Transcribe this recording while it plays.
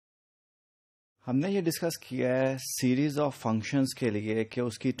हमने ये डिस्कस किया है सीरीज ऑफ फंक्शंस के लिए कि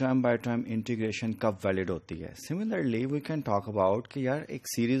उसकी टर्म बाय टर्म इंटीग्रेशन कब वैलिड होती है। Similarly we can talk about कि यार एक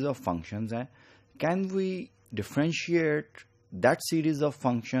सीरीज ऑफ फंक्शंस है, can we differentiate that series of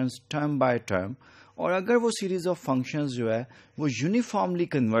functions term by term, और अगर वो सीरीज ऑफ फंक्शंस जो है वो यूनिफॉर्मली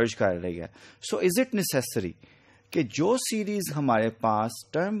कन्वर्ज कर रही है, सो इज इट नेसेसरी कि जो सीरीज हमारे पास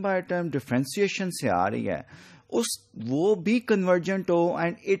टर्म बाय टर्म डिफरेंशिएशन से आ रही है वो भी कन्वर्जेंट हो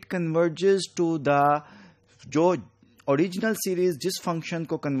and it converges to the जो ओरिजिनल सीरीज जिस फंक्शन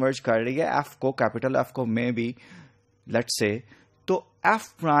को कन्वर्ज कर रही है एफ को, कैपिटल एफ को मे बी लेट्स से, तो एफ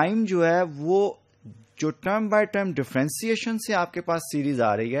प्राइम जो है वो जो टर्म बाय टर्म डिफरेंशिएशन से आपके पास सीरीज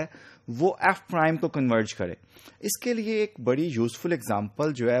आ रही है वो एफ प्राइम को कन्वर्ज करे। इसके लिए एक बड़ी यूजफुल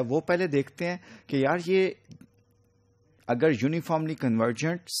एग्जांपल जो है वो पहले देखते हैं कि यार ये अगर यूनिफॉर्मली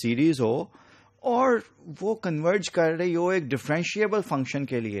कन्वर्जेंट सीरीज हो और वो कन्वर्ज कर रही हो एक डिफरेंशिएबल फंक्शन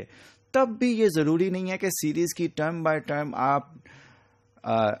के लिए, तब भी ये जरूरी नहीं है कि सीरीज की टर्म बाय टर्म आप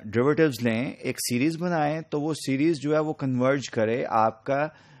डेरिवेटिव्स लें, एक सीरीज बनाएं तो वो सीरीज जो है वो कन्वर्ज करे आपका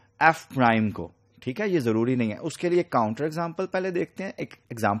एफ प्राइम को। ठीक है, ये जरूरी नहीं है। उसके लिए काउंटर एग्जांपल पहले देखते हैं, एक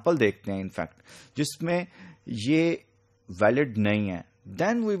एग्जांपल देखते हैं इनफैक्ट जिसमें ये वैलिड नहीं है।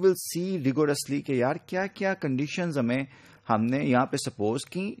 देन वी विल सी रिगोरसली कि यार क्या क्या कंडीशंस हमने यहाँ पे सपोज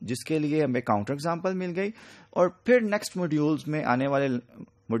की जिसके लिए हमें काउंटर एग्जांपल मिल गई, और फिर नेक्स्ट मॉड्यूल्स में, आने वाले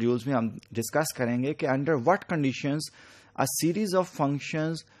मॉड्यूल्स में हम डिस्कस करेंगे कि under what conditions a series of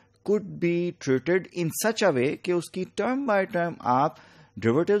functions could be treated in सच अ वे कि उसकी टर्म बाय टर्म आप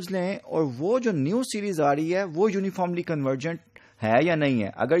डेरिवेटिव्स लें और वो जो न्यू सीरीज आ रही है वो यूनिफॉर्मली कन्वर्जेंट है या नहीं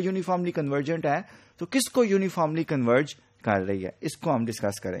है। अगर यूनिफॉर्मली कन्वर्जेंट है तो किसको यूनिफॉर्मली कन्वर्ज कर रही है, इसको हम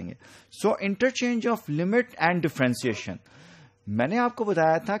डिस्कस करेंगे। सो interchange of limit and differentiation, मैंने आपको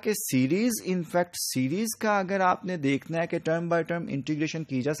बताया था कि सीरीज, इनफैक्ट सीरीज का अगर आपने देखना है कि टर्म बाय टर्म इंटीग्रेशन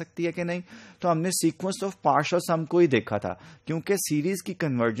की जा सकती है कि नहीं, तो हमने सीक्वेंस ऑफ पार्शियल सम को ही देखा था, क्योंकि सीरीज की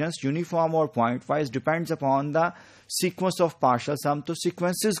कन्वर्जेंस यूनिफॉर्म और point wise depends upon the sequence of partial सम, तो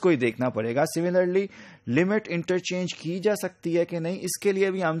सीक्वेंसेस को ही देखना पड़ेगा। सिमिलरली लिमिट इंटरचेंज की जा सकती है कि नहीं, इसके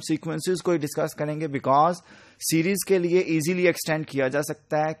लिए भी हम सीक्वेंसेस को ही डिस्कस करेंगे, बिकॉज सीरीज के लिए इजीली एक्सटेंड किया जा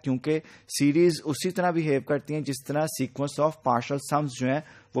सकता है क्योंकि सीरीज उसी तरह बिहेव करती हैं जिस तरह सीक्वेंस ऑफ पार्शियल सम्स जो हैं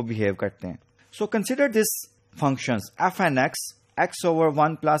वो बिहेव करते हैं। So consider this functions F N x over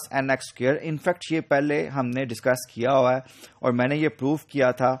 1 plus N x square. In fact ये पहले हमने डिस्कस किया हुआ है और मैंने ये प्रूव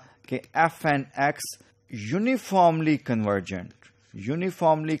किया था कि F N x uniformly convergent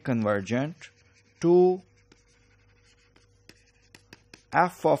to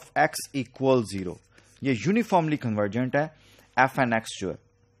F of x equal 0। ये यूनिफॉर्मली कन्वर्जेंट है एफ एन एक्स जो है।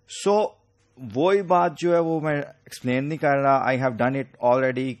 सो वही बात जो है वो मैं एक्सप्लेन नहीं कर रहा, I have done it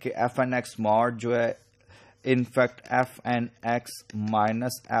already कि एफ एन एक्स मॉड जो है in fact F N x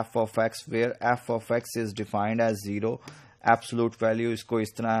minus F of x, where F of x is defined as 0 absolute value, इसको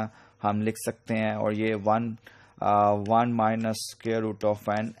इस तरह हम लिख सकते हैं। और ये 1 minus square root of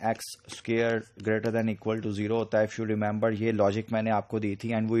N x square greater than equal to 0 होता है। इफ यू रिमेंबर ये लॉजिक मैंने आपको दी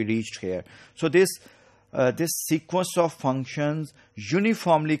थी and we reached here. So this sequence of functions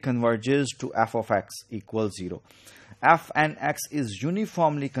uniformly converges to f of x equals 0. F and x is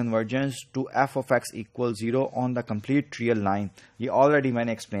uniformly convergent to f of x equals 0 on the complete real line. ये already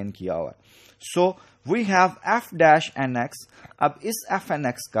मैंने explain किया हुआ है। So we have f dash n x। अब इस f n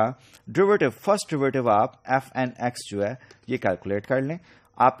x का derivative, first derivative आप f n x जो है ये calculate कर लें।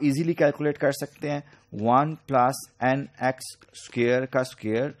 आप easily calculate कर सकते हैं 1 plus n x square का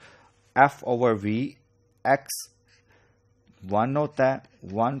square f over v x 1 होता है,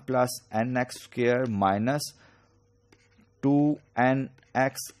 1 plus N x square minus 2n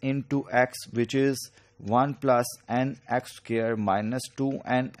x into x which is 1 plus N x square minus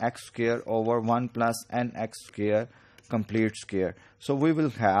 2n x square over 1 plus N x square complete square. So we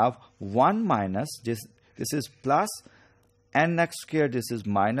will have 1 minus this is plus N x square, this is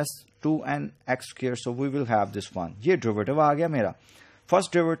minus 2n x square, so we will have this one. ये derivative आ गया मेरा,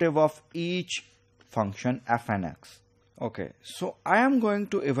 first derivative of each function f and x. Okay, so I am going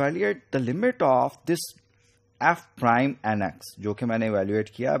to evaluate the limit of this f prime n x जो कि मैंने evaluate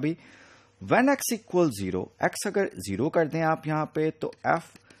किया अभी। when x equals 0, x अगर 0 कर दें आप यहाँ पे तो f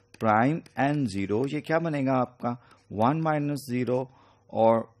prime n 0 ये क्या बनेगा आपका 1 minus 0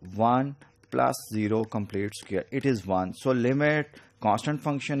 और 1 plus 0 complete square, it is 1. So limit constant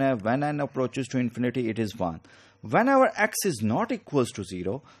function है, when n approaches to infinity it is 1. Whenever x is not equals to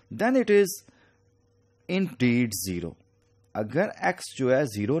 0 then it is इंटीड 0। अगर x जो है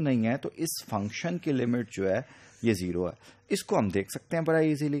 0 नहीं है तो इस फंक्शन की लिमिट जो है ये 0 है। इसको हम देख सकते हैं बड़ा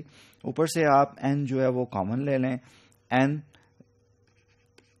इजीली। ऊपर से आप n जो है वो कॉमन ले लें, n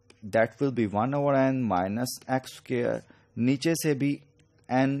that will be 1/n minus x square, नीचे से भी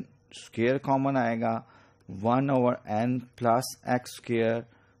n स्क्वेयर कॉमन आएगा, 1/n plus x square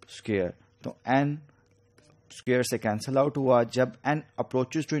square, तो n स्क्वेयर से कैंसिल आउट हुआ. जब n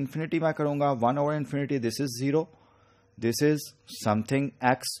अप्रोचेस टू इन्फिनिटी मैं करूंगा 1/infinity, this is 0, this is something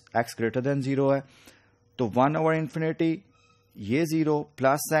x greater than 0 है, तो 1/infinity ये 0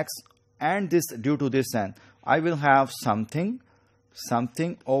 plus x and this due to this n I will have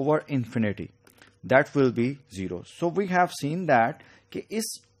something over infinity that will be 0. So we have seen that कि इस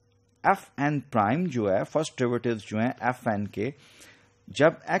fn prime जो है, first derivatives जो है fn के,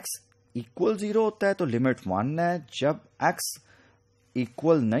 जब x इक्वल 0 होता है तो लिमिट 1 है, जब x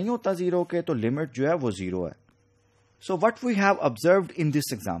इक्वल नहीं होता 0 के तो लिमिट जो है वो 0 है. So what we have observed in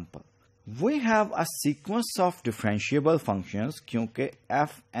this example, we have a sequence of differentiable functions, क्योंकि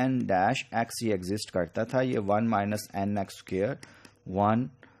fn dash x ही एग्जिस्ट करता था, ये 1 minus N x square 1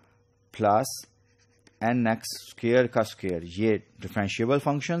 plus N x square का स्क्वेयर, ये डिफरेंशिएबल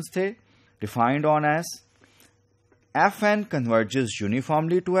फंक्शंस थे defined on as fn converges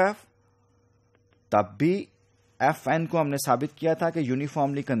uniformly to f. तब भी fn को हमने साबित किया था कि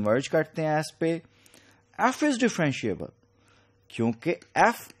यूनिफॉर्मली कन्वर्ज करते हैं s पे. f इज डिफरेंशिएबल क्योंकि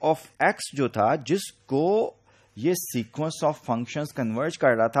f ऑफ x जो था, जिसको ये सीक्वेंस ऑफ फंक्शंस कन्वर्ज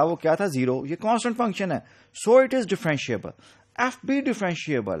कर रहा था, वो क्या था? 0. ये कांस्टेंट फंक्शन है, so it is differentiable. f भी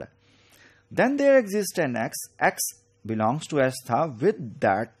डिफरेंशिएबल है. Then there exist N x belongs to s था विद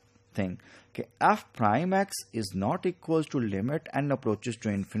दैट थिंग कि f prime x is not equal to limit and approaches to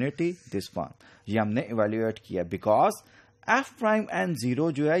infinity this one. ये हमने evaluate किया because f prime and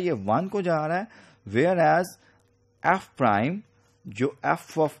 0 जो है ये 1 को जा रहा है, वेयर एज f प्राइम जो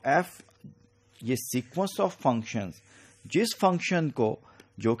f ऑफ f, ये सीक्वेंस ऑफ फंक्शंस, जिस फंक्शन को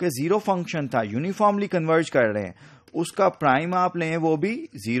जो कि 0 फंक्शन था यूनिफॉर्मली कन्वर्ज कर रहे हैं, उसका प्राइम आप लें वो भी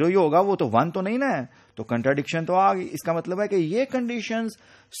 0 ही होगा, वो तो 1 तो नहीं ना है. तो कंट्राडिक्शन तो आ गई. इसका मतलब है कि ये कंडीशंस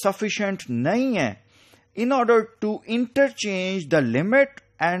सफिशिएंट नहीं है in order to interchange the limit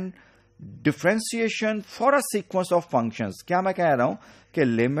and differentiation for a sequence of functions. क्या मैं कह रहा हूं कि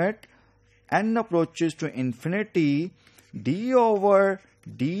limit n approaches to infinity d over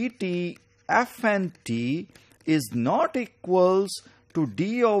dt fn t is not equals to d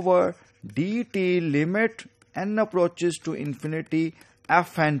over dt limit n approaches to infinity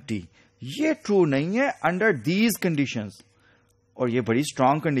fn t. ये true नहीं है under these conditions, और ये बड़ी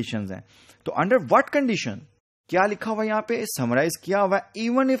स्ट्रॉन्ग कंडीशंस हैं. तो अंडर व्हाट कंडीशन, क्या लिखा हुआ यहां पे समराइज किया हुआ,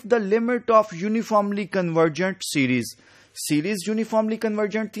 even if the limit of uniformly convergent series uniformly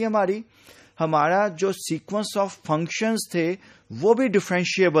convergent थी हमारी, हमारा जो सीक्वेंस ऑफ फंक्शंस थे वो भी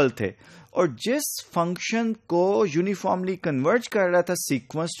डिफरेंशिएबल थे, और जिस फंक्शन को यूनिफॉर्मली कन्वर्ज कर रहा था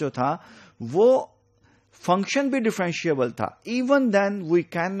सीक्वेंस जो था, वो फंक्शन भी डिफरेंशिएबल था. Even then we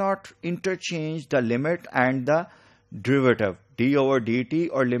can not interchange the limit and the derivative D over D T,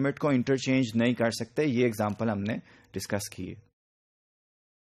 और लिमिट को इंटरचेंज नहीं कर सकते. ये एग्जांपल हमने डिस्कस किए.